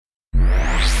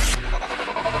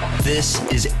This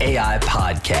is AI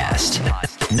Podcast.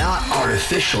 Not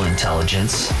artificial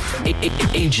intelligence,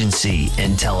 agency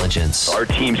intelligence. Our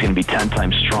team's going to be 10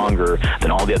 times stronger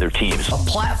than all the other teams. A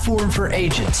platform for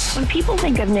agents. When people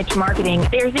think of niche marketing,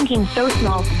 they're thinking so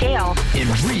small scale. In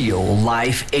real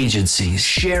life agencies,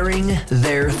 sharing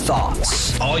their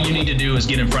thoughts. All you need to do is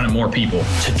get in front of more people.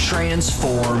 To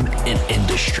transform an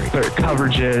industry. Better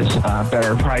coverages,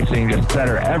 better pricing, just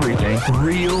better everything.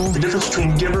 Real. The difference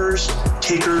between givers,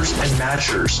 takers, and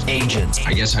matchers. Agents.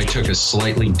 I guess I took a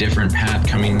slightly different path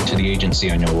coming to the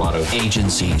agency I know a lot of.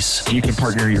 Agencies. You can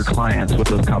partner your clients with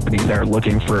those companies that are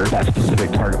looking for that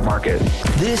specific target market.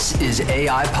 This is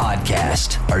AI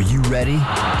Podcast. Are you ready?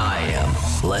 I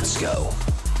am. Let's go.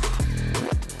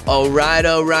 All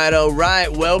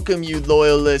right. Welcome, you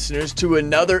loyal listeners, to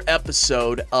another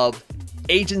episode of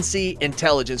Agency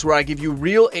Intelligence, where I give you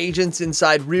real agents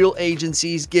inside real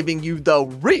agencies, giving you the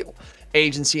real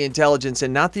agency intelligence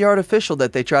and not the artificial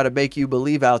that they try to make you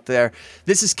believe out there.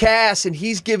 This is Cass, and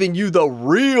he's giving you the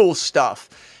real stuff.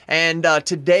 And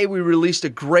today we released a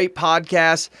great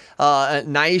podcast,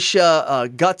 Naisha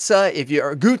Gutsa,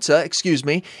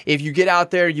 if you get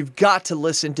out there, you've got to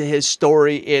listen to his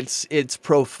story. It's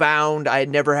profound. I had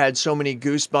never had so many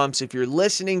goosebumps. If you're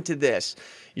listening to this,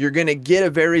 you're going to get a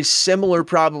very similar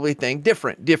probably thing,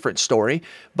 different story.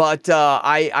 But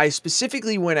I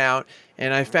specifically went out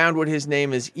and I found what his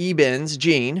name is, Ebens,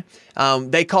 Gene.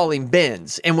 They call him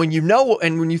Benz. And when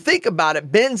you think about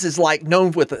it, Benz is like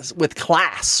known with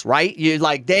class, right? You're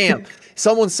like, damn,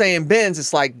 someone's saying Benz,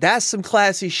 it's like, that's some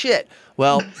classy shit.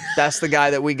 Well, that's the guy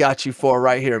that we got you for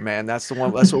right here, man. That's the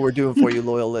one. That's what we're doing for you,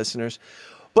 loyal listeners.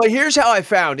 But here's how I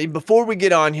found him. Before we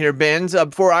get on here, Benz,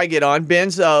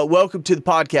 Benz, welcome to the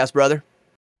podcast, brother.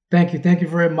 Thank you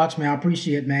very much, man. I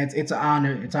appreciate it, man. It's an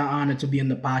honor. It's an honor to be in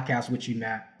the podcast with you,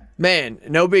 man. Man,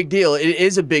 no big deal. It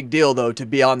is a big deal, though, to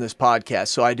be on this podcast,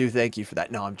 so I do thank you for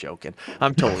that. No, I'm joking.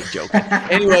 I'm totally joking.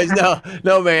 Anyways,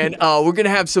 no, man. We're going to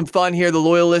have some fun here. The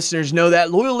loyal listeners know that.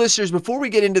 Loyal listeners, before we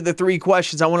get into the three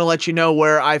questions, I want to let you know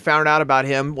where I found out about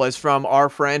him was from our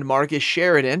friend Marcus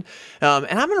Sheridan,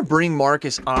 and I'm going to bring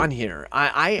Marcus on here.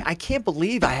 I can't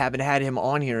believe I haven't had him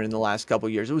on here in the last couple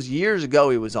of years. It was years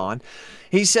ago he was on.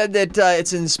 He said that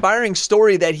it's an inspiring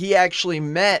story that he actually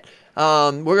met.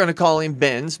 We're going to call him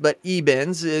Benz, but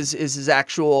Ebens is his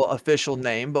actual official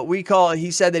name. But he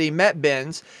said that he met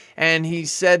Benz, and he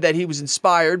said that he was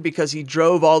inspired because he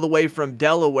drove all the way from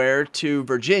Delaware to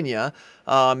Virginia,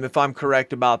 if I'm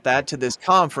correct about that, to this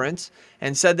conference,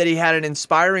 and said that he had an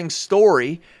inspiring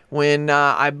story when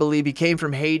I believe he came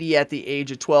from Haiti at the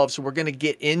age of 12. So we're going to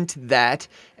get into that,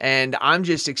 and I'm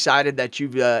just excited that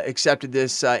you've accepted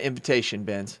this invitation,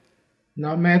 Benz.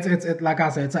 No, man, it's like I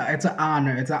said, it's an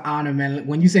honor. It's an honor, man.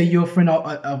 When you say you're a friend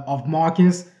of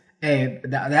Marcus, hey,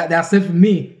 that's it for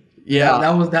me. Yeah,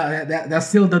 that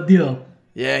sealed the deal.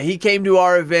 Yeah, he came to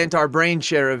our event, our Brain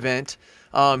Share event.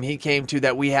 He came to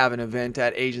that. We have an event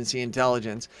at Agency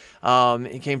Intelligence.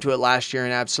 He came to it last year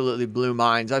and absolutely blew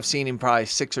minds. I've seen him probably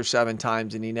 6 or 7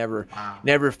 times, and he never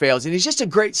fails. And he's just a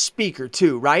great speaker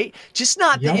too, right? Just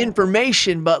not the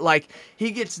information, but like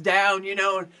he gets down,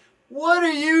 what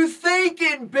are you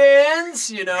thinking, Benz?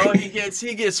 He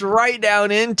gets right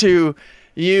down into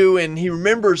you, and he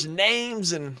remembers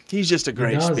names, and he's just a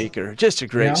great speaker. Just a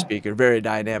great speaker, very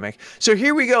dynamic. So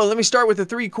here we go. Let me start with the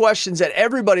 3 questions that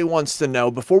everybody wants to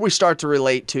know before we start to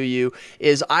relate to you.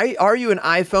 Are you an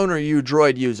iPhone or are you a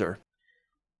Droid user?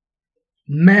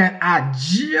 Man, I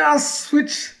just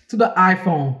switched to the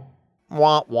iPhone.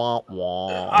 Wah, wah,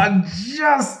 wah.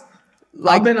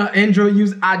 I've been an Android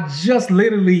user. I just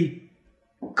literally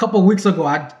a couple weeks ago,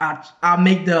 I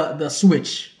made the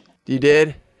switch. You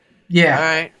did? Yeah. All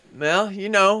right.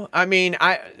 Well,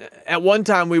 at one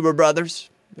time we were brothers.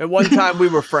 At one time we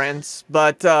were friends.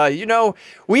 But,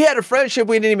 we had a friendship.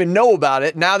 We didn't even know about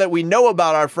it. Now that we know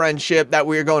about our friendship that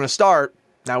we are going to start,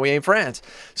 now we ain't friends.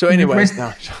 So anyways,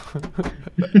 no.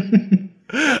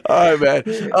 All right,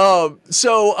 man.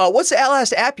 So what's the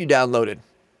last app you downloaded?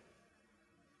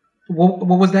 What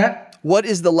was that? What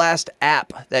is the last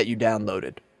app that you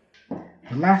downloaded?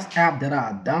 The last app that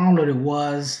I downloaded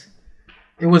was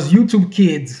YouTube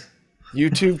Kids.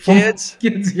 YouTube Kids?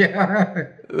 Kids, yeah.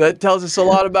 That tells us a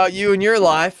lot about you and your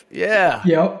life. Yeah.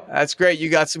 Yep. That's great. You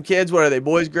got some kids. What are they,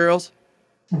 boys, girls?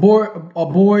 A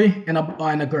boy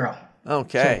and a girl.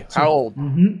 Okay. How old?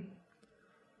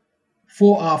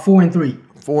 4 and 3.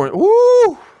 4.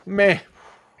 Woo, man.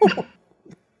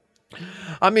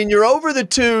 I mean, you're over the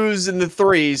 2s and the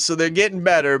 3s, so they're getting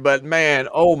better. But man,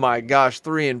 oh my gosh,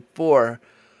 3 and 4.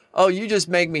 Oh, you just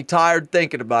make me tired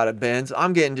thinking about it, Benz.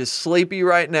 I'm getting just sleepy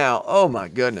right now. Oh my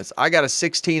goodness. I got a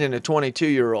 16 and a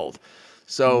 22-year-old.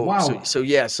 So, Wow. so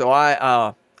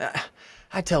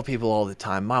I tell people all the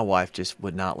time, my wife just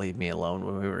would not leave me alone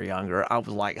when we were younger. I was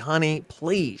like, honey,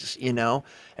 please,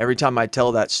 Every time I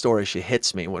tell that story, she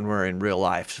hits me when we're in real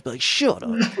life. She'll be like, shut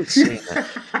up, quit saying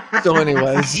that. So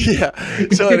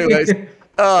anyways,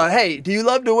 hey, do you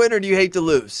love to win or do you hate to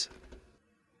lose?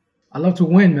 I love to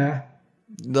win, man.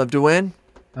 Love to win?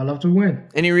 I love to win.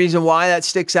 Any reason why that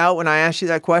sticks out when I ask you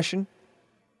that question?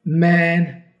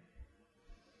 Man,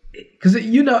 because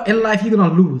in life you're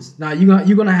gonna lose. Now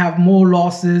you're gonna have more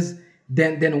losses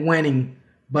than winning.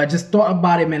 But just thought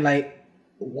about it, man. Like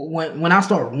when I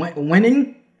start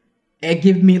winning, it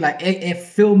give me like it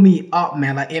fill me up,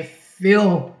 man. Like it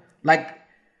feel like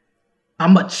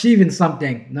I'm achieving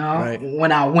something. No,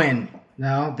 when I win,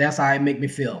 no, that's how it make me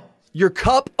feel. Your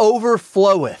cup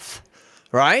overfloweth.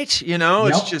 Right?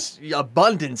 It's just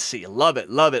abundancy. Love it,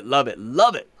 love it, love it,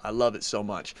 love it. I love it so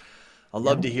much. I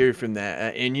love to hear from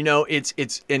that. And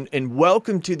and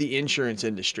welcome to the insurance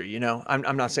industry.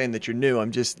 I'm not saying that you're new.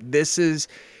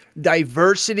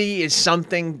 Diversity is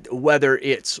something, whether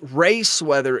it's race,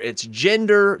 whether it's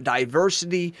gender,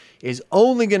 diversity is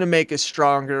only going to make us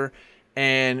stronger.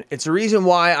 And it's the reason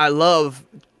why I love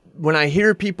when I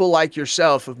hear people like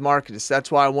yourself of marketers. That's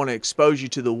why I want to expose you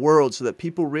to the world so that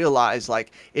people realize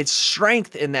like it's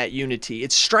strength in that unity.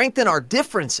 It's strength in our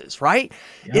differences, right?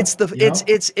 Yep. It's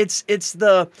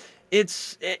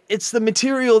the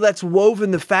material that's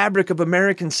woven the fabric of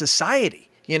American society,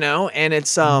 and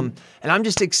it's and I'm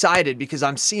just excited because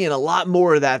I'm seeing a lot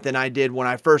more of that than I did when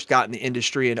I first got in the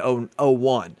industry in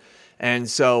 01. And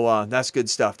so that's good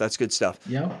stuff. That's good stuff.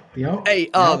 Yep. Hey,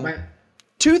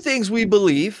 two things we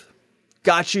believe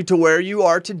got you to where you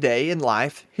are today in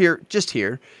life, here.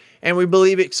 And we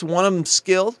believe it's one of them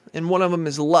skill and one of them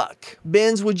is luck.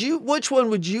 Benz, which one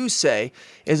would you say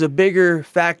is a bigger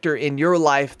factor in your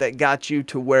life that got you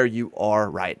to where you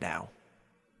are right now?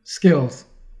 Skills.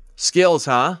 Skills,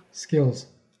 huh? Skills.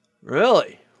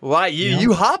 Really? Why?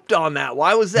 You hopped on that.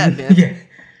 Why was that, Benz?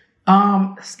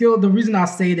 Yeah. Skill, the reason I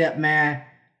say that, man,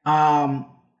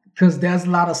 because there's a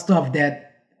lot of stuff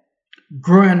that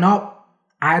growing up,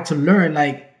 I had to learn.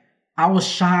 Like I was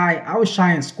shy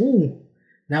in school,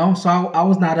 so I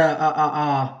was not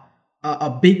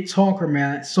a big talker,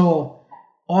 man. So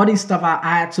all these stuff I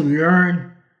had to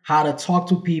learn how to talk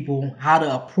to people, how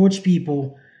to approach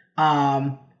people,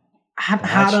 how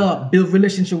to build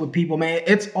relationship with people, man.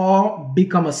 It's all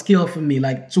become a skill for me.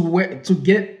 Like to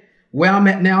get where I'm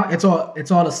at now, it's all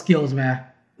the skills, man.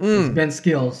 It's been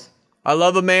skills. I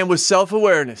love a man with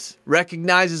self-awareness,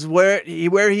 recognizes where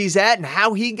he's at and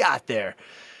how he got there.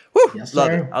 Woo, yes,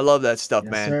 love sir. it. I love that stuff,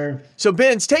 Yes, man. Sir. So,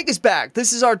 Benz, take us back.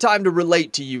 This is our time to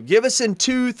relate to you. Give us in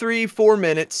 2, 3, 4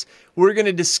 minutes. We're going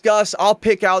to discuss. I'll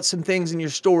pick out some things in your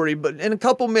story, but in a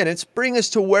couple minutes, bring us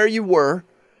to where you were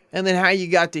and then how you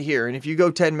got to here. And if you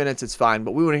go 10 minutes, it's fine,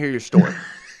 but we want to hear your story.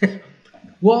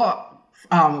 Well,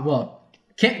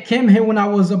 came here when I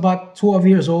was about 12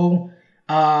 years old.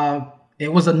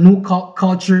 It was a new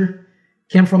culture.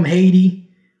 Came from Haiti.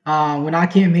 When I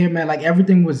came here, man, like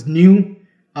everything was new.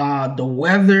 The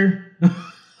weather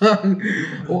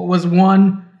was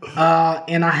one,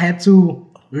 and I had to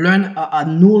learn a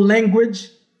new language,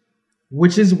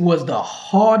 which was the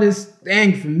hardest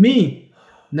thing for me.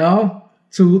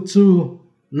 To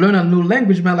learn a new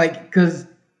language, man. Like, cause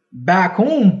back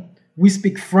home we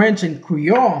speak French and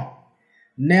Creole.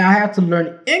 Now I have to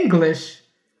learn English,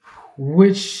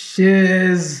 which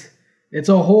it's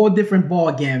a whole different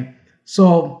ball game.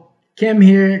 So came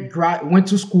here, went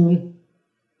to school.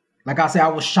 Like I said, I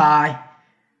was shy.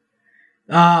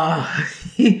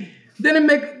 Didn't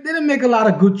make a lot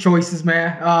of good choices,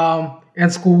 man. In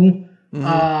school.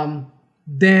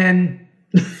 Then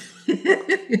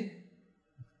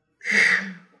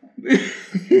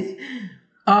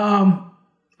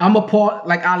I'm a part.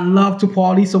 Like I love to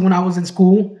party. So when I was in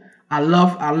school, I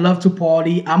love to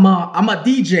party. I'm a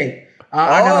DJ.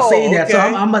 I gotta say that. Okay. So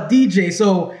I'm a DJ.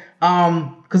 So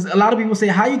because a lot of people say,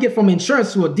 how you get from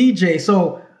insurance to a DJ?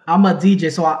 So I'm a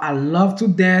DJ. So I love to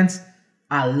dance.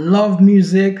 I love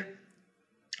music.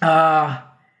 I'm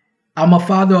a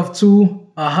father of 2,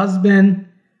 a husband,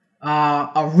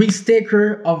 a risk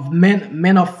taker of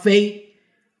men of faith.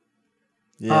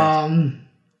 Yeah.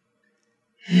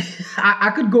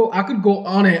 I could go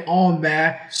on and on,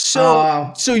 man.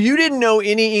 So you didn't know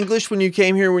any English when you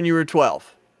came here when you were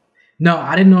 12? No,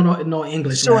 I didn't know no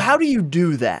English. So man. how do you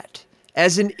do that?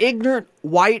 as an ignorant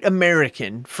white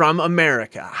American from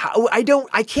America,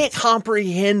 I can't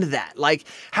comprehend that. Like,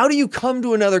 how do you come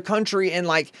to another country and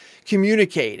like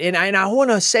communicate? And I want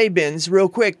to say, Benz, real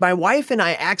quick, my wife and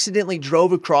I accidentally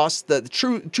drove across the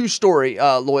true story,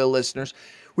 loyal listeners.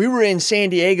 We were in San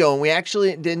Diego and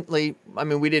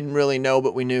we didn't really know,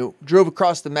 but we knew, drove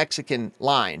across the Mexican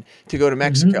line to go to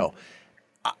Mexico.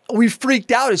 We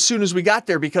freaked out as soon as we got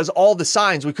there because all the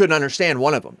signs, we couldn't understand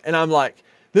one of them. And I'm like,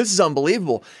 this is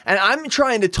unbelievable. And I'm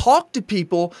trying to talk to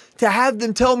people to have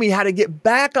them tell me how to get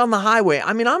back on the highway.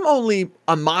 I mean, I'm only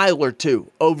a mile or two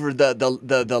over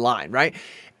the line, right?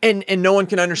 And no one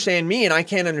can understand me and I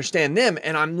can't understand them.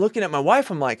 And I'm looking at my wife,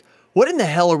 I'm like, what in the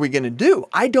hell are we going to do?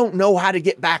 I don't know how to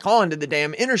get back onto the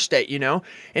damn interstate, you know?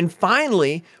 And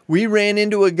finally, we ran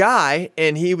into a guy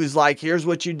and he was like, here's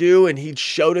what you do. And he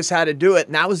showed us how to do it.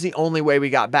 And that was the only way we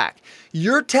got back.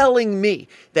 You're telling me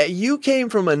that you came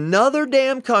from another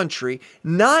damn country,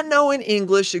 not knowing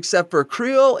English except for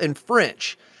Creole and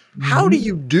French. How do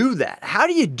you do that? How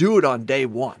do you do it on day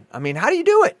one? I mean, how do you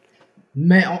do it?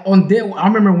 Man, on day one, I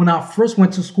remember when I first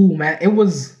went to school, man, it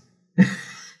was,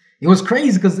 it was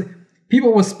crazy because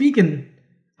people were speaking.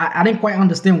 I didn't quite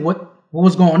understand what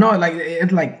was going on. Like,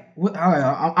 it's like, what?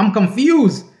 I'm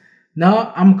confused.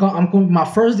 No, I'm my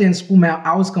first day in school, man,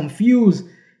 I was confused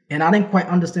and I didn't quite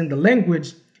understand the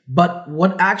language. But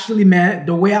what actually, man,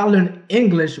 the way I learned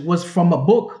English was from a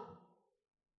book.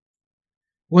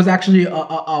 Was actually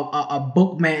a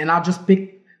book, man, and I just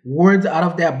picked words out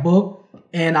of that book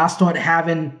and I started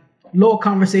having little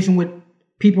conversation with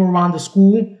people around the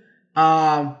school,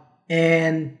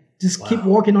 and just keep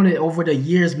working on it over the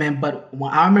years, man. But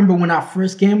I remember when I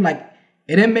first came, like,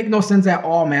 it didn't make no sense at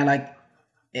all, man. Like,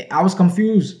 I was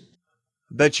confused.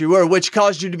 Bet you were, which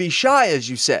caused you to be shy, as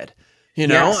you said. You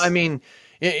know, Yes. I mean,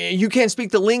 you can't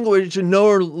speak the language and know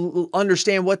or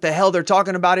understand what the hell they're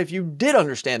talking about if you did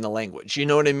understand the language. You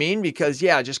know what I mean? Because,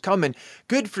 yeah, just coming,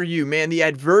 good for you, man, the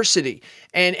adversity.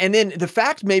 And then the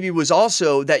fact maybe was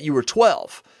also that you were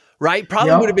 12. Right?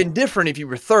 Probably would have been different if you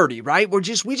were 30, right? We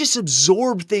just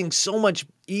absorb things so much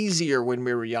easier when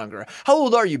we were younger. How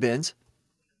old are you, Benz?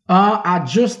 I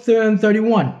just turned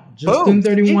 31. Boom. Turned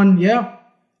 31. Yeah.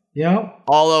 Yeah.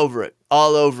 All over it.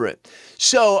 All over it.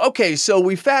 So, okay, so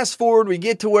we fast forward, we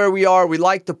get to where we are, we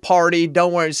like to party,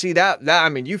 don't worry, see that I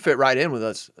mean, you fit right in with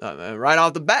us right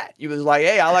off the bat. You was like,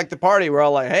 hey, I like to party. We're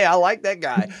all like, hey, I like that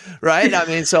guy, right? I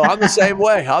mean, so I'm the same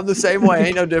way.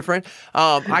 Ain't no different.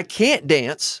 I can't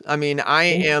dance. I mean, I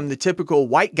am the typical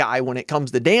white guy when it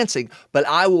comes to dancing, but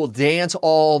I will dance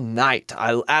all night.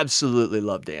 I absolutely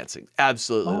love dancing.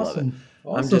 Absolutely love it.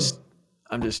 Awesome.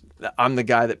 I'm the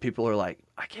guy that people are like,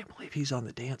 I can't believe he's on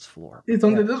the dance floor. It's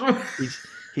on this one.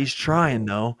 He's trying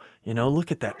though. You know,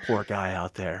 look at that poor guy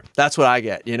out there. That's what I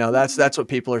get. You know, that's what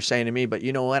people are saying to me. But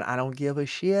you know what? I don't give a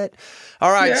shit.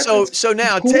 All right. Yeah, so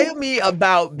now cool. tell me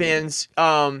about Benz.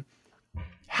 How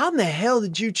in the hell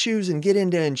did you choose and get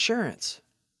into insurance?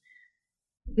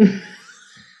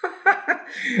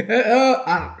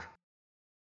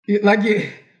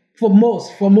 For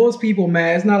most people,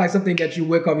 man, it's not like something that you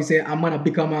wake up and say, I'm gonna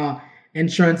become a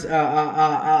insurance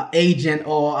agent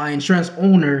or an insurance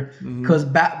owner. Because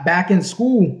back in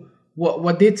school,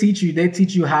 what they teach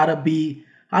you how to be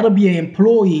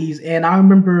employees. And I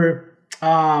remember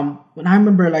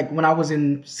when I was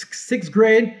in sixth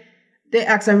grade, they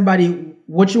asked everybody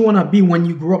what you want to be when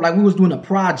you grow up. Like, we was doing a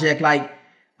project, like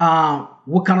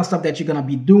what kind of stuff that you're gonna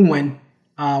be doing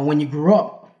when you grow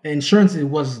up. Insurance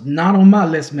was not on my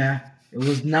list, man. It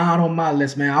was not on my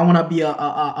list, man. I want to be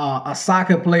a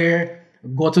soccer player,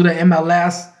 go to the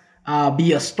MLS,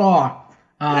 be a star.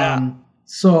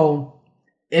 So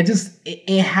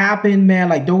it happened, man.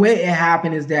 Like, the way it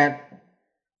happened is that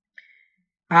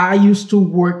I used to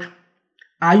work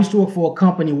for a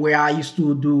company where I used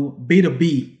to do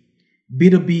B2B,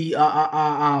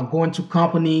 going to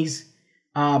companies,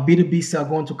 B2B sell,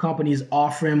 going to companies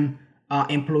offering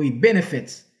employee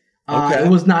benefits. Okay. It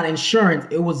was not insurance,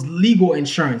 it was legal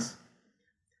insurance.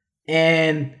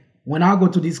 And when I go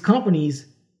to these companies,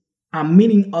 I'm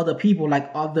meeting other people,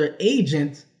 like other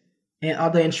agents and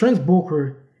other insurance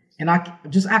broker, and I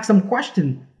just ask them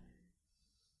questions.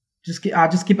 I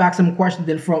just keep asking them questions.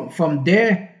 Then from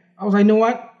there, I was like, you know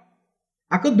what?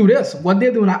 I could do this. What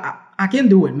they're doing, I can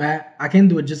do it, man. I can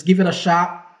do it. Just give it a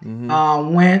shot.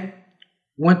 Went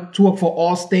to work for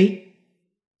Allstate.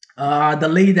 The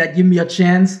lady that gave me a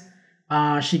chance,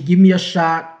 she gave me a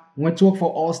shot. Went to work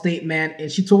for Allstate, man,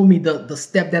 and she told me the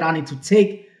step that I need to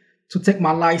take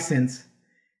my license.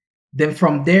 Then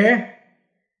from there,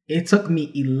 it took me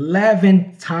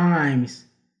 11 times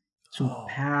to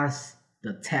pass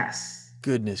the test.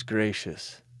 Goodness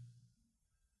gracious.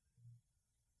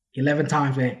 11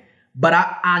 times, man. But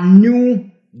I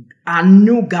knew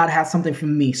God had something for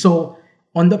me. So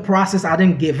on the process, I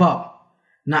didn't give up.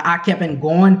 Now I kept on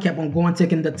going,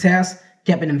 taking the test,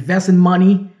 kept on investing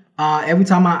money. Every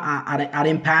time I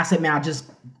didn't pass it, man, I just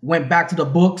went back to the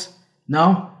books.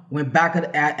 Went back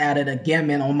at it again,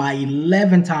 man. On my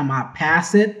 11th time, I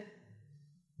passed it.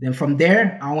 Then from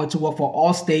there, I went to work for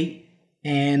Allstate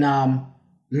and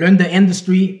learned the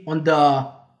industry on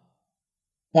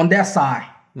their side.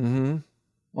 Mm-hmm.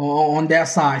 On their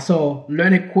side. So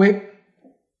learn it quick.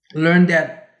 Learned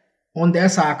that on their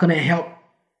side, I couldn't help.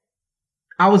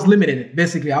 I was limited.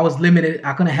 Basically, I was limited.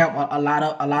 I couldn't help a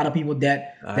lot of people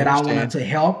that I wanted to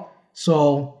help.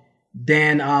 So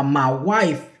then my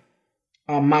wife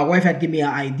had given me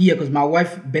an idea because my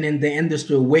wife been in the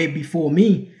industry way before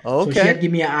me. Okay. So she had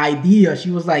given me an idea.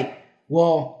 She was like,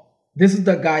 well, this is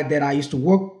the guy that I used to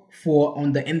work for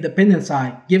on the independent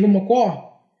side. Give him a call.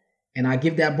 And I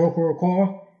give that broker a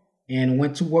call and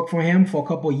went to work for him for a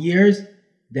couple of years.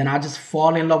 Then I just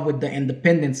fall in love with the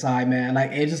independent side, man.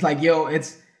 Like, it's just like, yo,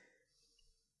 that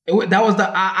was the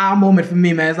aha moment for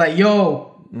me, man. It's like,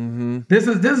 yo, this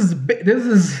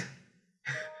is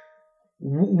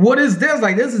what is this?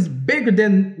 Like, this is bigger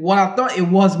than what I thought it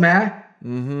was, man.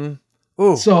 Mm-hmm.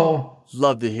 Ooh. So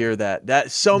love to hear that.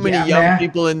 That so many young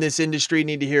people in this industry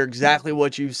need to hear exactly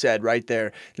what you said right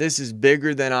there. This is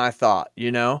bigger than I thought,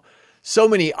 So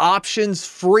many options,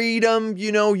 freedom,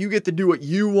 you get to do what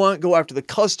you want, go after the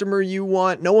customer you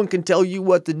want. No one can tell you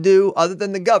what to do other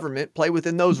than the government. Play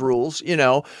within those rules,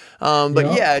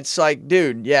 it's like,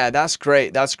 dude, that's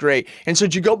great. That's great. And so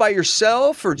did you go by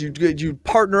yourself or did you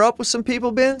partner up with some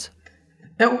people, Benz?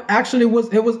 It actually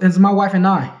it's my wife and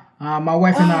I. My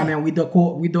wife and I, man, we the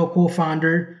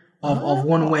co-founder of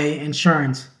One Way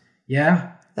Insurance.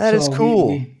 Yeah. That is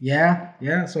cool.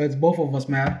 So it's both of us,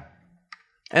 man.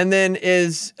 And then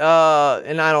and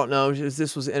I don't know,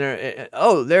 this was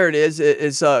there it is.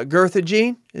 It's Gertha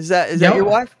Jean. Is that your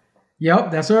wife?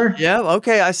 Yep, that's her. Yeah,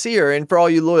 okay, I see her. And for all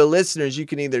you loyal listeners, you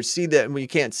can either see that, and you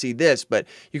can't see this, but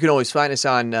you can always find us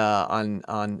on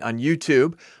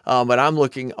YouTube. But I'm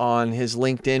looking on his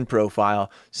LinkedIn profile,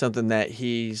 something that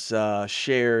he's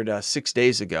shared 6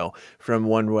 days ago from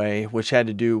One Way, which had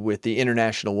to do with the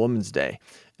International Women's Day.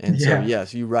 And so,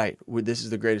 yes, you're right. This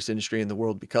is the greatest industry in the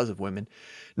world because of women.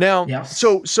 Now,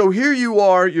 so here you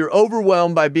are. You're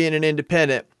overwhelmed by being an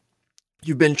independent.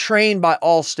 You've been trained by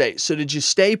Allstate. So did you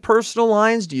stay personal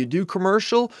lines? Do you do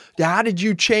commercial? How did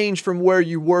you change from where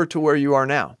you were to where you are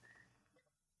now?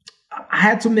 I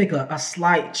had to make a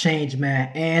slight change,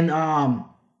 man. And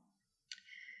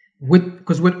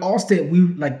because with Allstate,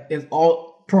 it's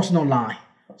all personal line.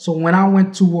 So when I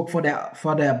went to work for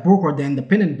that broker, the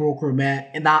independent broker, man,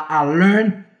 and I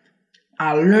learned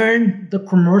the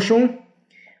commercial,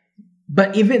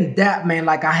 but even that, man,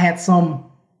 like I had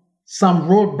some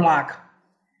roadblock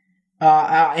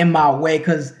in my way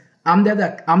because I'm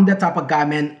that type of guy,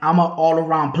 man. I'm an all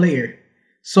around player,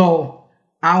 so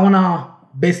I wanna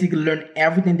basically learn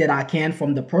everything that I can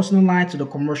from the personal line to the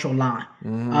commercial line.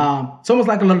 Mm-hmm. It's almost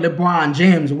like a little LeBron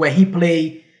James where he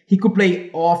could play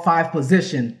all 5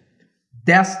 positions.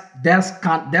 That's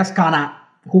kind of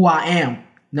who I am.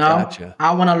 Gotcha.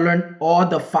 I want to learn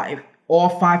all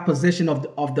 5 positions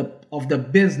of the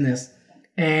business.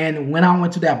 And when I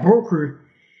went to that broker,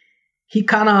 he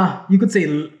kind of, you could say,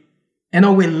 in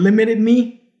a way, limited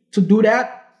me to do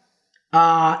that.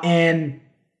 And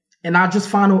I just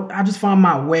found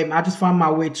my way. I just found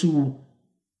my way to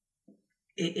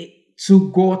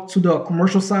go to the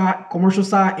commercial side,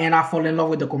 and I fall in love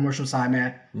with the commercial side,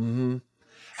 man. Mm-hmm.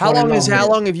 How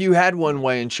long have you had One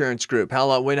Way Insurance Group? How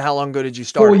long ago did you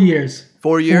start? 4 years.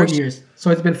 4 years? 4 years. So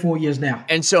it's been 4 years now.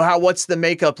 And so what's the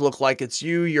makeup look like? It's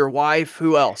you, your wife,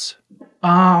 who else?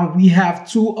 We have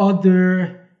two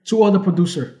other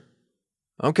producer.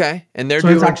 Okay. And they're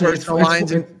doing personal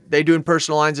lines. They doing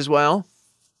personal lines as well?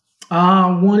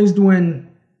 One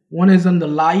is in the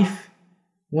life,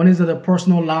 one is in the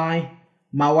personal line.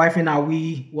 My wife and I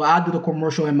do the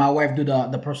commercial and my wife do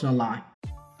the personal line.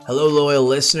 Hello, loyal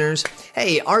listeners.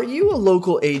 Hey, are you a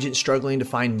local agent struggling to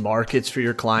find markets for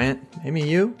your client? Maybe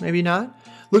you, maybe not.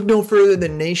 Look no further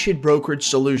than Nation Brokerage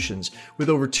Solutions. With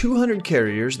over 200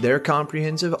 carriers, their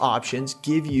comprehensive options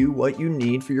give you what you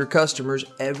need for your customers'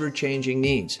 ever-changing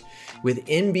needs. With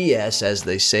NBS, as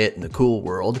they say it in the cool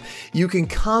world, you can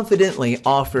confidently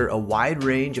offer a wide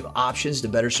range of options to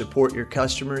better support your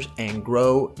customers and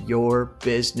grow your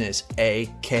business,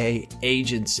 aka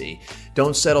agency.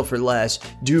 Don't settle for less.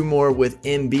 Do more with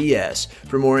MBS.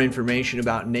 For more information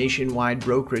about nationwide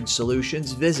brokerage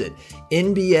solutions, visit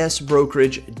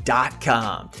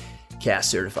nbsbrokerage.com. CAS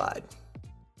certified.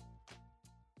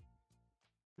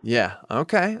 Yeah.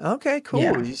 Okay. Okay. Cool.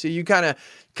 Yeah. So you kind of,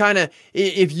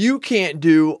 if you can't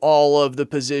do all of the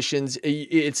positions,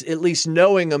 it's at least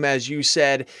knowing them, as you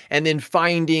said, and then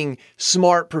finding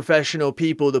smart professional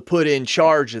people to put in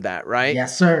charge of that. Right.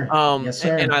 Yes, sir. Yes,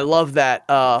 sir. And I love that.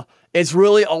 It's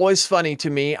really always funny to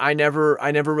me. I never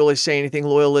really say anything.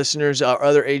 Loyal listeners or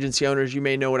other agency owners, you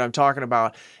may know what I'm talking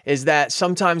about, is that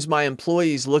sometimes my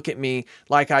employees look at me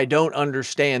like I don't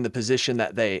understand the position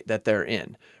that they're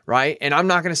in. Right. And I'm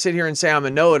not going to sit here and say I'm a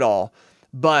know-it-all,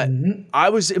 but I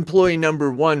was employee number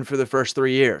one for the first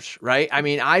 3 years. Right. I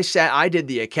mean, I did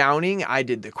the accounting, I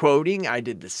did the quoting, I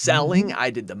did the selling, I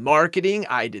did the marketing,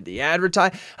 I did the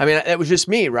advertising. I mean, it was just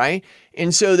me. Right.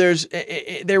 And so there's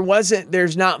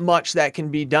not much that can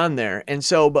be done there. And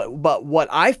so, but what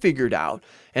I figured out,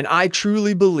 and I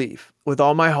truly believe with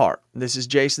all my heart, this is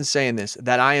Jason saying this,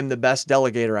 that I am the best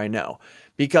delegator I know,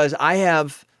 because I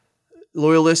have,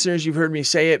 loyal listeners, you've heard me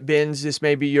say it, Benz, this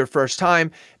may be your first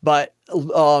time, but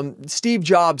Steve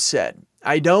Jobs said,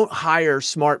 I don't hire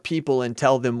smart people and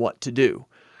tell them what to do.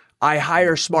 I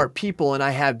hire smart people and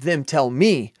I have them tell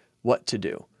me what to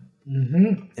do.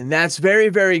 And that's very,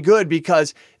 very good,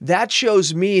 because that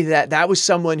shows me that was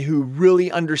someone who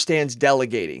really understands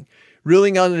delegating,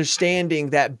 really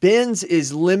understanding that Benz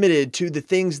is limited to the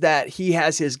things that he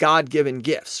has his God-given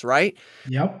gifts, right?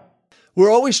 Yep. We're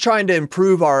always trying to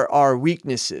improve our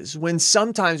weaknesses, when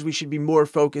sometimes we should be more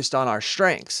focused on our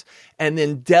strengths and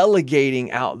then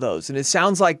delegating out those. And it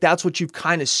sounds like that's what you've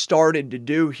kind of started to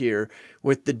do here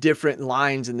with the different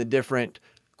lines and the different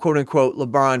quote unquote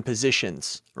LeBron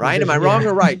positions, right? Am I wrong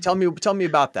or right? Tell me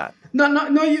about that.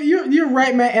 No, you're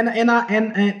right, man. And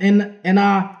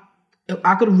I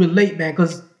could relate, man,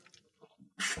 because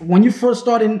when you first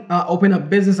started opening a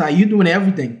business, you doing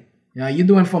everything. You're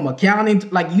doing from accounting,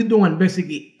 you're doing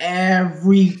basically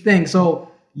everything.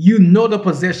 So you know the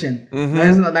position.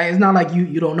 It's not like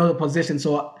you don't know the position.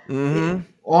 So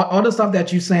all the stuff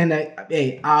that you're saying, that,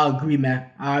 hey, I agree, man.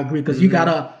 I agree, because you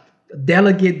gotta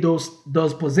delegate those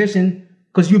positions,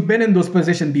 because you've been in those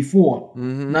positions before,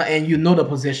 and you know the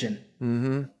position.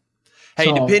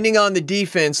 Hey, depending on the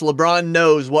defense, LeBron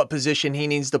knows what position he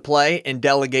needs to play and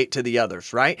delegate to the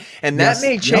others, right? And that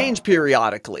may change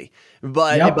periodically,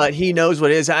 but he knows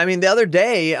what it is. I mean, the other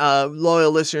day,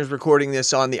 loyal listeners, recording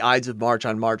this on the Ides of March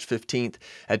on March 15th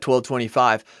at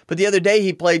 12:25. But the other day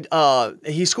he played,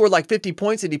 he scored like 50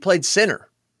 points and he played center,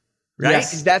 right?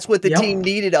 Yes. That's what the team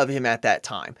needed of him at that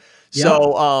time.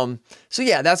 So, so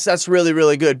yeah, that's really,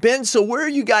 really good. Ben, so where are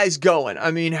you guys going?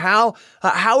 I mean, how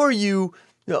are you?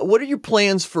 What are your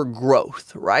plans for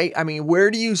growth, right? I mean, where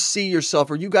do you see yourself?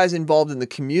 Are you guys involved in the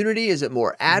community? Is it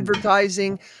more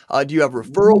advertising? Do you have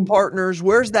referral partners?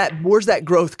 Where's that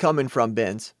growth coming from,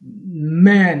 Benz?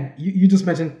 Man, you just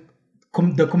mentioned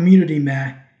the community,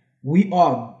 man. We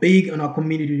are big on our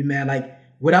community, man. Like,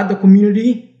 without the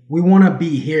community, we want to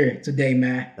be here today,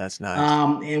 man. That's nice.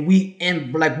 And we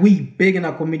big in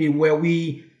our community, where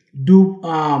we do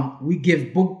we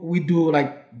do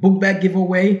book bag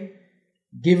giveaway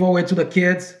to the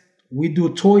kids. We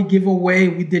do toy giveaway.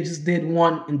 We just did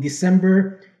one in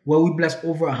December where we blessed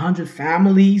over 100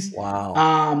 families.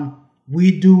 Wow.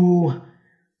 We do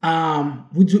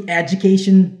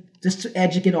education, just to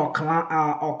educate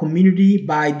our community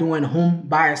by doing home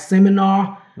buyer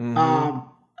seminar.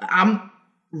 I'm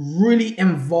really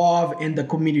involved in the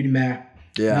community, man.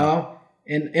 Yeah.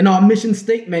 And our mission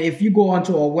statement, if you go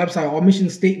onto our website, our mission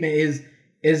statement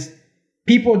is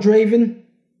people driven.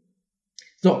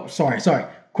 So sorry.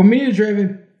 Community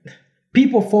driven,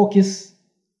 people focused,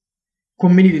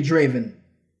 community driven.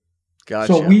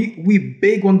 Gotcha. So we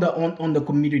big on the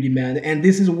community, man, and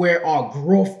this is where our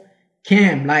growth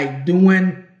came. Like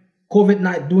during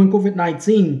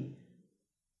COVID-19,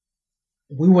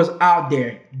 we was out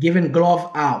there giving gloves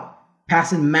out,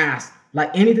 passing masks, like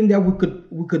anything that we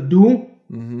could do.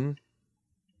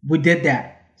 We did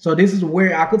that. So this is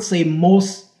where I could say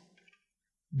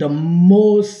the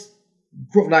most.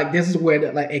 Like, this is where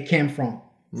it came from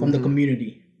the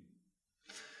community.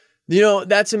 You know,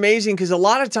 that's amazing, because a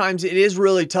lot of times it is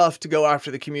really tough to go after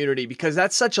the community, because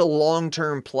that's such a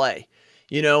long-term play.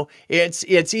 You know,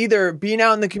 it's either being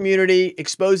out in the community,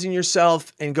 exposing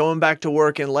yourself and going back to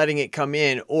work and letting it come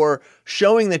in, or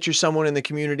showing that you're someone in the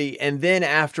community and then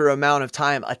after an amount of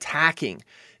time attacking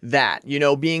that, you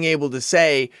know, being able to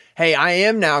say, hey, hey, I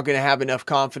am now going to have enough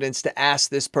confidence to ask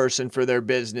this person for their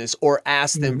business or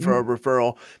ask them for a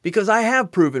referral because I have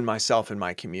proven myself in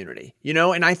my community, you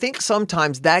know? And I think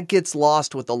sometimes that gets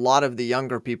lost with a lot of the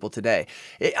younger people today.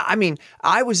 I mean,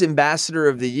 I was ambassador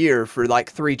of the year for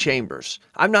like 3 chambers.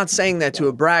 I'm not saying that to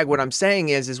a brag. What I'm saying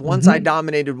is once I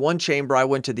dominated one chamber, I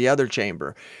went to the other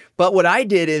chamber. But what I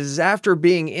did is after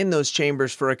being in those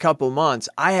chambers for a couple months,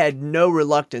 I had no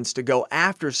reluctance to go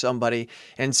after somebody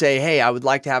and say, hey, I would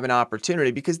like to have an opportunity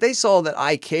because they saw that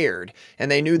I cared and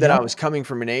they knew that I was coming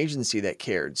from an agency that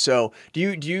cared. So do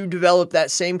you develop that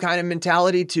same kind of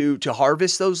mentality to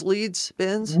harvest those leads,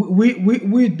 Benz?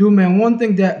 We do, man. One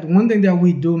thing that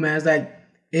we do, man, is like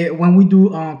when we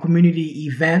do a community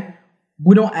event,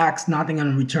 we don't ask nothing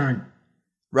in return.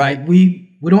 Right. Like,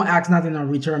 we don't ask nothing in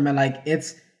return, man. Like,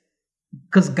 it's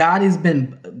because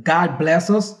God bless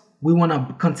us. We want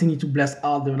to continue to bless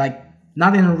others. Like,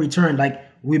 nothing in return. Like,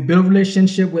 we build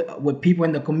relationship with people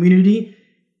in the community.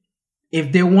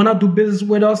 If they want to do business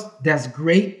with us, that's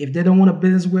great. If they don't want to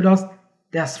business with us,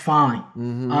 that's fine.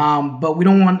 But we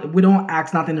don't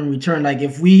ask nothing in return. Like,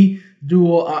 if we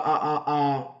do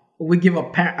we give a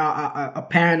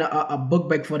parent a book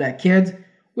bag for their kids,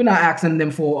 we're not asking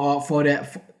them for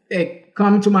that. Hey,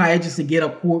 come to my agency, get a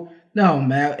quote. No,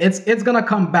 man, it's gonna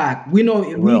come back. We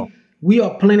know we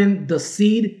are planting the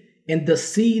seed, and the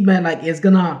seed, man, like it's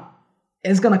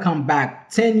gonna come back.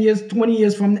 10 years, 20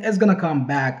 years from now, it's gonna come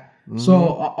back.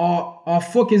 So our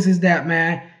focus is that,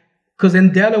 man, because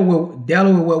in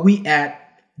Delaware where we at,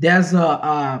 there's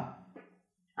a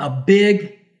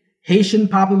big Haitian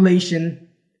population,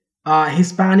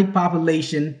 Hispanic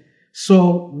population.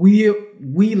 So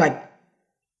we like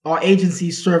our agency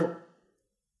serve.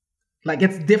 Like,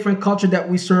 it's different culture that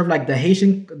we serve, like the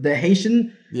Haitian,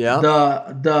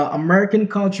 the American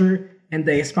culture and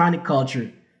the Hispanic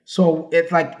culture. So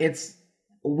it's like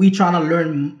we trying to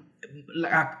learn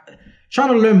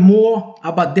more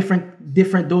about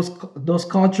different those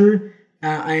culture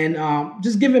and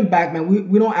just giving back, man.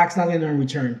 We don't ask nothing in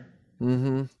return.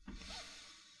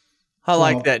 I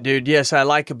like that, dude. Yes, I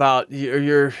like about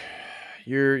your.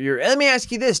 Let me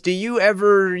ask you this. Do you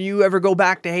ever go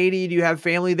back to Haiti? Do you have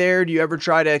family there? Do you ever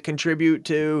try to contribute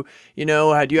to,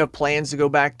 do you have plans to go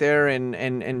back there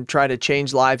and try to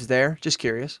change lives there? Just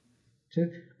curious.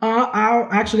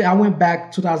 I went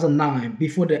back 2009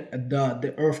 before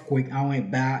the earthquake. I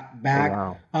went back.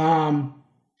 Oh, wow.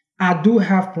 I do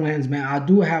have plans, man. I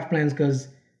do have plans because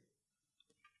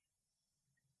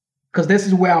this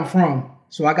is where I'm from.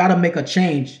 So I got to make a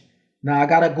change. Now I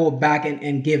gotta go back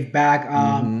and give back.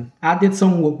 I did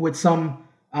some work with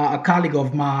a colleague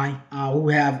of mine who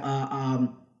have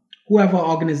an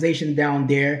organization down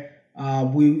there.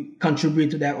 We contribute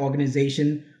to that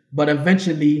organization, but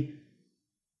eventually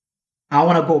I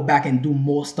want to go back and do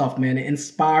more stuff, man.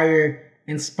 Inspire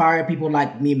people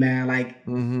like me, man. Like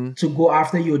to go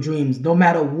after your dreams, no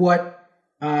matter what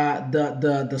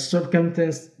the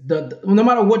circumstance. No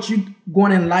matter what you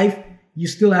going in life, you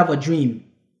still have a dream.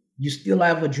 You still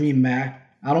have a dream, man.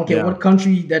 I don't care what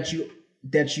country that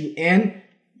you in,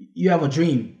 you have a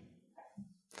dream.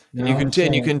 You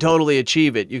can totally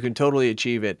achieve it. You can totally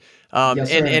achieve it. Yes,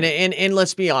 and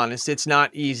let's be honest, it's not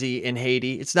easy in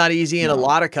Haiti. It's not easy in a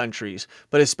lot of countries,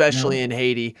 but especially in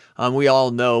Haiti. We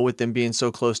all know, with them being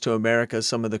so close to America,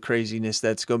 some of the craziness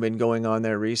that's been going on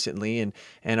there recently, and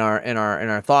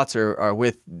our thoughts are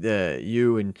with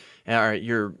you and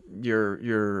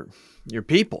your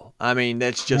people. I mean,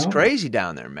 that's just crazy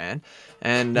down there, man.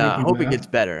 And hope it gets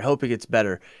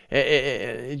better.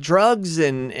 Drugs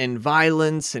and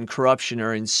violence and corruption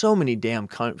are in so many damn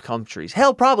countries.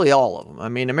 Hell, probably all of them. I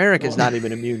mean, America's not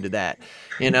even immune to that,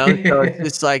 So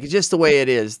it's like just the way it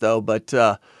is, though. But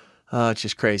it's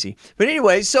just crazy. But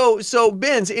anyway, so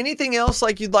Benz, anything else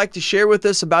like you'd like to share with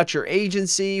us about your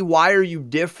agency? Why are you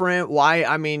different? Why?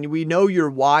 I mean, we know your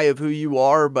why of who you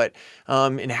are, but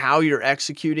and how you're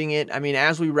executing it. I mean,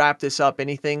 as we wrap this up,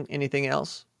 anything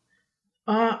else?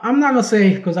 I'm not gonna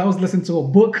say, because I was listening to a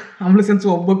book. I'm listening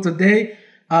to a book today,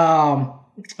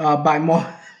 by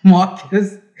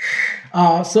Marcus.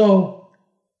 So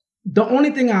the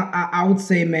only thing I would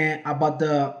say, man,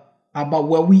 about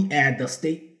where we at, the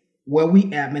state where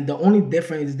we at, man, the only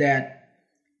difference is that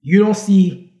you don't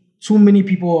see too many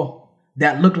people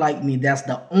that look like me that's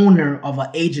the owner of an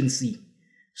agency.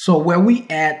 So where we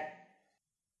at,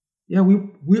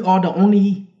 we are the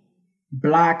only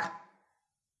Black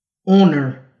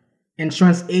owner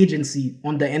insurance agency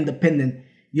on the independent.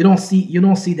 You don't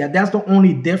see that. That's the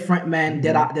only different, man,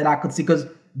 that I could see, because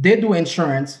they do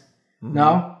insurance,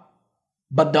 no,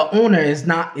 but the owner is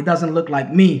not. It doesn't look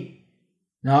like me,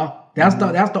 no. That's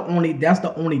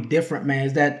the only different, man.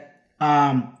 Is that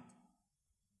that's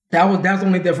the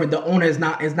only different. The owner is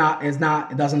not.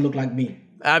 It doesn't look like me.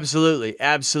 Absolutely.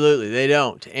 They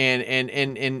don't.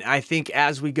 And I think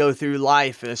as we go through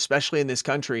life, and especially in this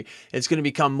country, it's going to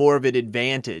become more of an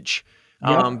advantage.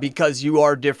 Because you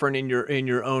are different in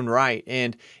your own right,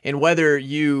 and whether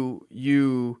you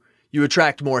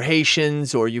attract more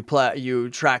Haitians or you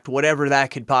attract whatever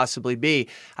that could possibly be,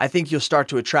 I think you'll start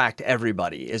to attract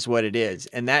everybody is what it is,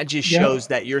 and that just shows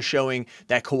that you're showing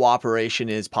that cooperation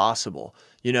is possible,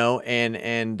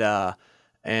 and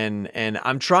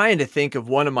I'm trying to think of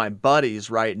one of my buddies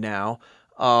right now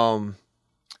that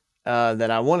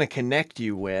I want to connect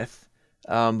you with.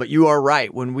 But you are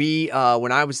right. When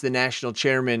I was the national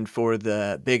chairman for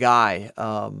the Big I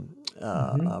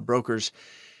brokers,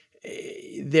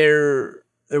 there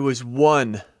was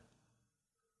one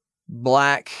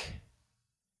black,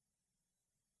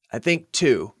 I think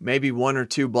maybe one or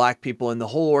two black people in the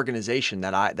whole organization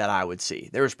that I would see.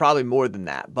 There was probably more than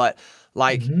that, but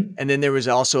and then there was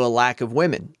also a lack of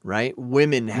women, right?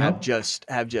 Women have just,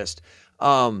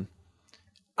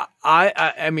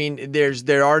 I mean,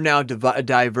 there are now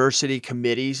diversity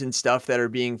committees and stuff that are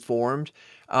being formed.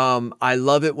 I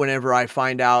love it whenever I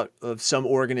find out of some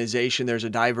organization there's a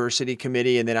diversity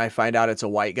committee, and then I find out it's a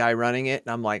white guy running it,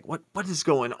 and I'm like, what is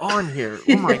going on here?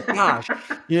 Oh my gosh,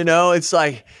 it's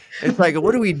like,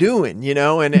 what are we doing?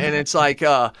 And it's like,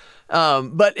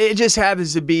 but it just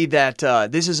happens to be that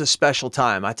this is a special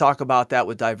time. I talk about that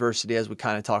with diversity, as we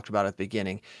kind of talked about at the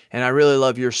beginning. And I really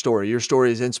love your story. Your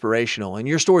story is inspirational, and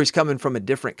your story is coming from a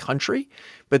different country,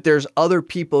 but there's other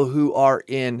people who are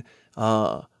in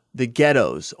the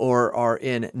ghettos or are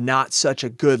in not such a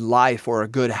good life or a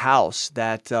good house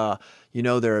that,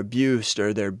 they're abused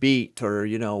or they're beat or,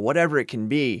 whatever it can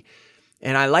be.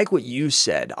 And I like what you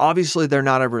said. Obviously, they're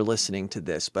not ever listening to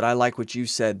this, but I like what you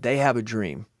said. They have a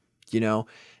dream.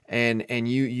 And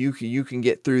you can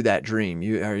get through that dream,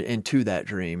 you are into that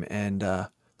dream. And,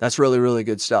 that's really, really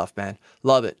good stuff, man.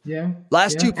 Love it. Yeah.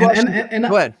 Last two questions. And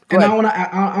go ahead. I want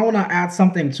to add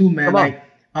something too, man. Like,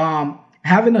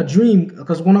 having a dream,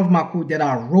 because one of my quote that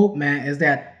I wrote, man, is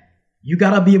that you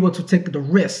gotta be able to take the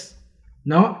risk.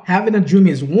 No, having a dream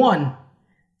is one,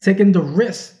 taking the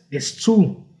risk is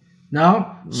two.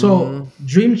 No, so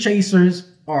dream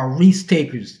chasers are risk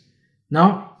takers.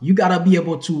 No, you gotta be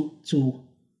able to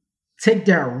take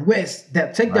that risk.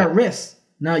 That risk.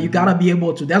 Now you gotta be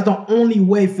able to. That's the only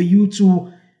way for you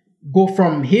to go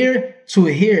from here to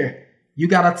here. You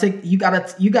gotta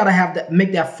have that.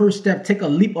 Make that first step. Take a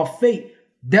leap of faith.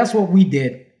 That's what we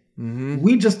did.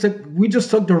 We just took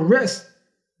the risk.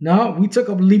 No, we took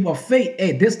a leap of faith.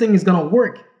 Hey, this thing is gonna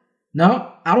work.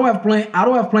 No, I don't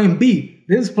have plan B.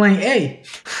 This is plan A.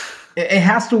 It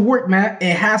has to work, man.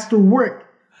 It has to work.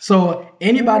 So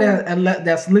anybody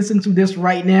that's listening to this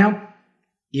right now,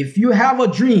 if you have a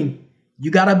dream,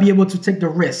 you gotta be able to take the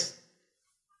risk.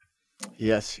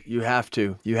 Yes, you have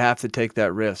to. You have to take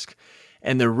that risk.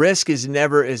 And the risk is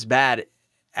never as bad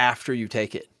after you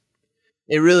take it.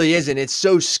 It really isn't. It's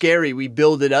so scary. We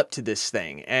build it up to this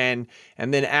thing. And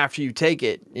then after you take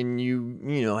it and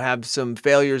you have some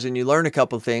failures and you learn a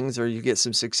couple things or you get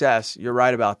some success, you're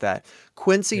right about that.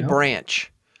 Quincy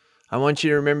Branch. I want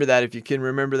you to remember that. If you can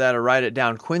remember that or write it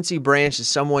down. Quincy Branch is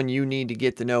someone you need to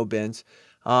get to know, Benz.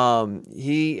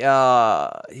 He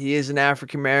is an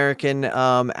African-American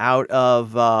out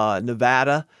of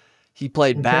Nevada. He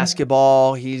played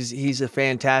basketball. He's a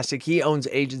fantastic. He owns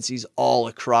agencies all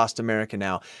across America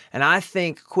now. And I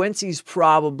think Quincy's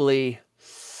probably,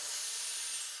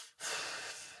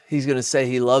 he's going to say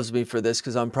he loves me for this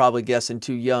because I'm probably guessing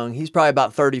too young. He's probably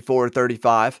about 34 or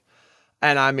 35.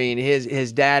 And I mean,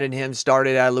 his dad and him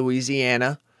started out of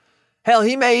Louisiana. Hell,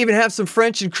 he may even have some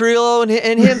French and Creole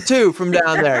in him too from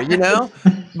down there,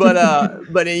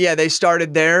 But yeah, they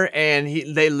started there, and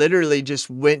they literally just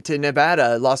went to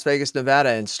Nevada, Las Vegas, Nevada,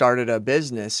 and started a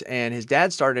business. And his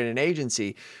dad started an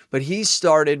agency, but he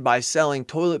started by selling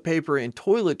toilet paper and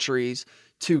toiletries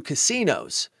to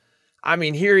casinos. I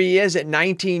mean, here he is at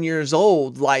 19 years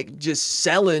old, like just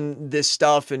selling this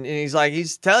stuff. And he's like,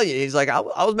 I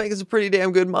was making some pretty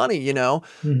damn good money,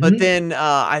 But then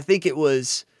I think it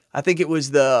was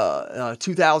the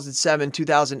 2007,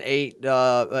 2008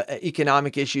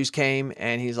 economic issues came,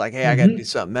 and he's like, hey, I got to do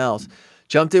something else.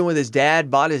 Jumped in with his dad,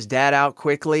 bought his dad out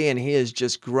quickly, and he has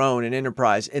just grown an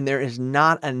enterprise. And there is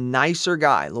not a nicer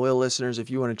guy, loyal listeners, if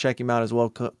you want to check him out as well,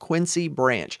 Quincy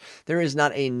Branch. There is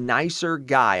not a nicer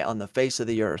guy on the face of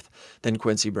the earth than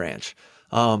Quincy Branch.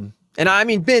 And I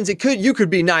mean, Benz, you could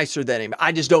be nicer than him.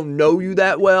 I just don't know you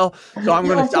that well, so I'm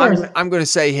gonna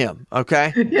say him.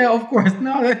 Okay. Yeah, of course.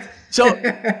 No, that's... So,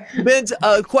 Benz,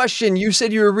 question. You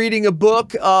said you were reading a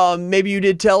book. Maybe you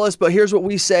did tell us, but here's what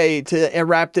we say to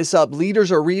wrap this up. Leaders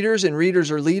are readers and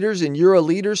readers are leaders, and you're a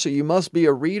leader, so you must be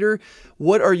a reader.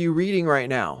 What are you reading right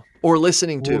now or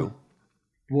listening to?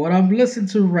 What I'm listening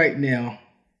to right now,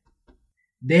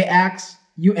 They Ask,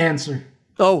 You Answer.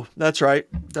 Oh, that's right.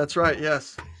 That's right.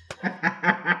 Yes.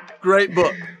 Great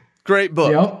book. Great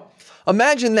book. Yep.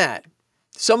 Imagine that.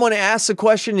 Someone asks a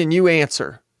question and you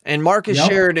answer. And Marcus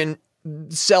Sheridan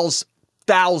sells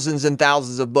thousands and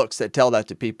thousands of books that tell that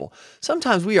to people.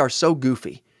 Sometimes we are so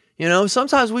goofy. You know,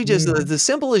 sometimes we just, the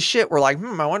simplest shit, we're like,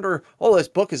 I wonder, this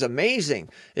book is amazing.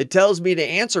 It tells me to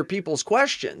answer people's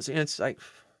questions. And it's like,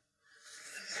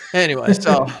 anyway,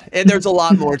 so, and there's a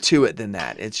lot more to it than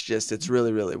that. It's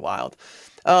really, really wild.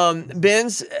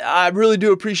 Benz, I really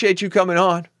do appreciate you coming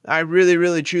on. I really,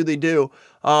 really, truly do.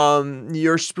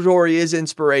 Your story is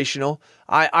inspirational.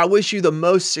 I wish you the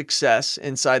most success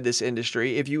inside this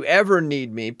industry. If you ever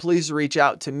need me, please reach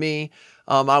out to me.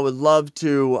 I would love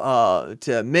to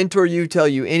mentor you, tell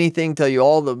you anything, tell you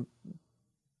all the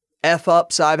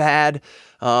F-ups I've had,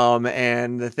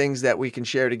 and the things that we can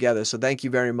share together. So thank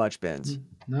you very much, Benz.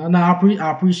 No,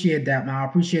 I appreciate that, man. I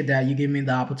appreciate that you give me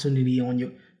the opportunity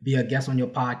be a guest on your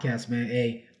podcast, man.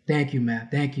 Hey, thank you, man.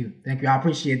 Thank you. I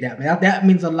appreciate that, man. That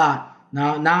means a lot.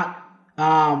 Now, not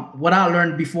what I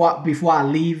learned before I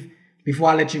leave, before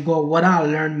I let you go. What I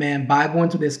learned, man, by going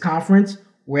to this conference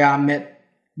where I met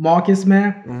Marcus,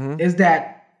 man, is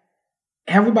that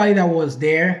everybody that was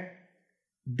there,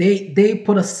 they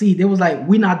put a seed. They was like,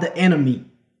 we're not the enemy.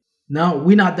 No,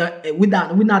 we're not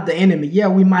the enemy. Yeah,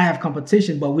 we might have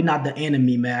competition, but we're not the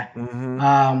enemy, man.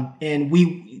 And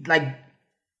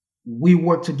we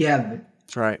work together.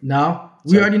 That's right. No,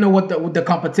 we already know what the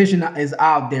competition is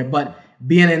out there, but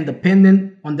being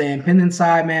independent on the independent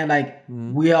side, man,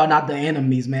 we are not the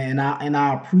enemies, man. And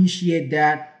I appreciate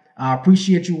that. I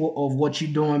appreciate you of what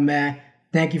you're doing, man.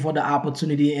 Thank you for the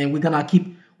opportunity, and we're gonna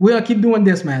keep doing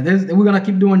this, man. We're gonna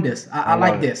keep doing this. I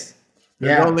like this.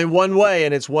 There's only one way,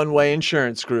 and it's One Way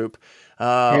Insurance Group.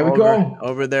 Here we go.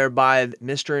 Over there by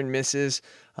Mr. and Mrs.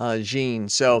 Jean.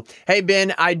 So, hey,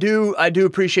 Ben, I do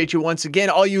appreciate you once again.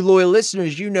 All you loyal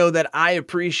listeners, you know that I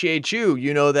appreciate you.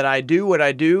 You know that I do what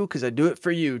I do because I do it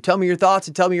for you. Tell me your thoughts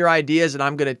and tell me your ideas, and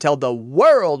I'm going to tell the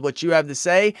world what you have to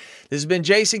say. This has been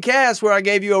Jason Cass, where I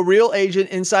gave you a real agent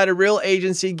inside a real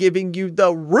agency, giving you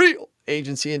the real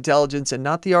agency intelligence and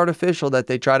not the artificial that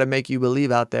they try to make you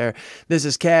believe out there. This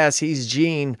is Cass. He's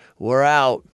Gene. We're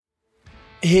out.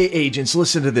 Hey, agents,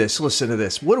 listen to this.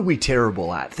 What are we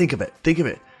terrible at? Think of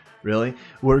it. Really?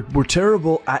 We're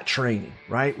terrible at training,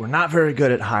 right? We're not very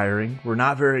good at hiring. We're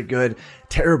not very good,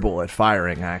 terrible at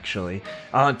firing, actually.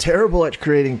 Terrible at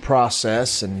creating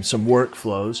process and some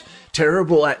workflows.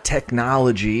 Terrible at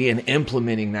technology and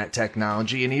implementing that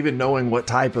technology and even knowing what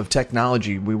type of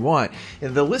technology we want.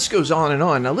 And the list goes on and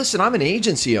on. Now, listen, I'm an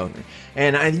agency owner,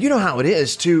 and you know how it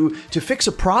is. To fix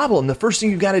a problem, the first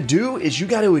thing you got to do is you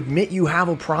got to admit you have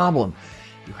a problem.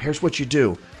 Here's what you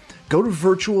do. Go to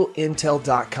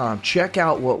virtualintel.com. Check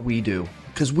out what we do,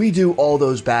 because we do all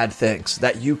those bad things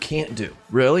that you can't do,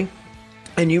 really.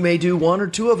 And you may do one or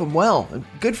two of them well.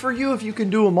 Good for you if you can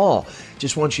do them all.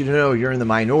 Just want you to know you're in the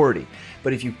minority.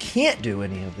 But if you can't do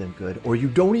any of them good, or you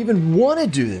don't even want to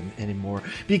do them anymore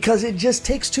because it just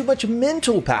takes too much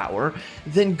mental power,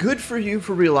 then good for you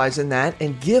for realizing that,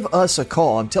 and give us a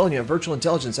call. I'm telling you, Virtual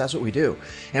Intelligence, that's what we do.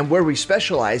 And where we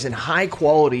specialize in high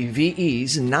quality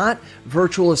VEs, not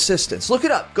virtual assistants. Look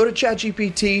it up. Go to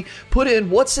ChatGPT, put in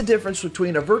what's the difference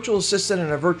between a virtual assistant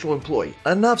and a virtual employee.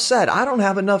 Enough said. I don't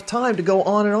have enough time to go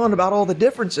on and on about all the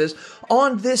differences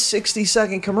on this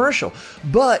 60-second commercial.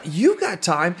 But you've got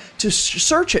time to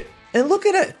search it and look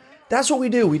at it. That's what we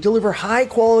do. We deliver high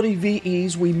quality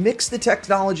VEs. We mix the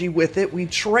technology with it. We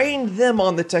train them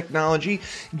on the technology,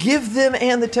 give them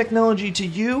and the technology to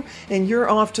you, and you're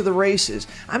off to the races.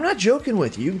 I'm not joking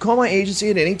with you. You can call my agency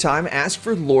at any time, ask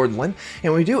for Lordland,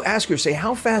 and we do ask her, say,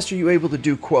 how fast are you able to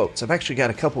do quotes? I've actually got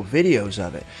a couple videos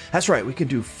of it. That's right. We can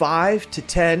do 5 to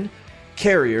 10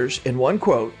 carriers in one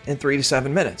quote in 3 to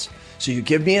 7 minutes. So you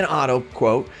give me an auto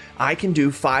quote, I can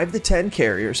do 5 to 10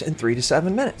 carriers in 3 to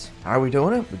 7 minutes. How are we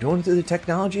doing it? We're doing it through the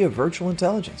technology of virtual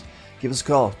intelligence. Give us a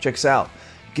call. Check us out.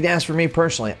 You can ask for me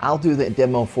personally. I'll do the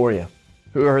demo for you.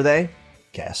 Who are they?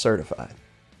 CAS certified.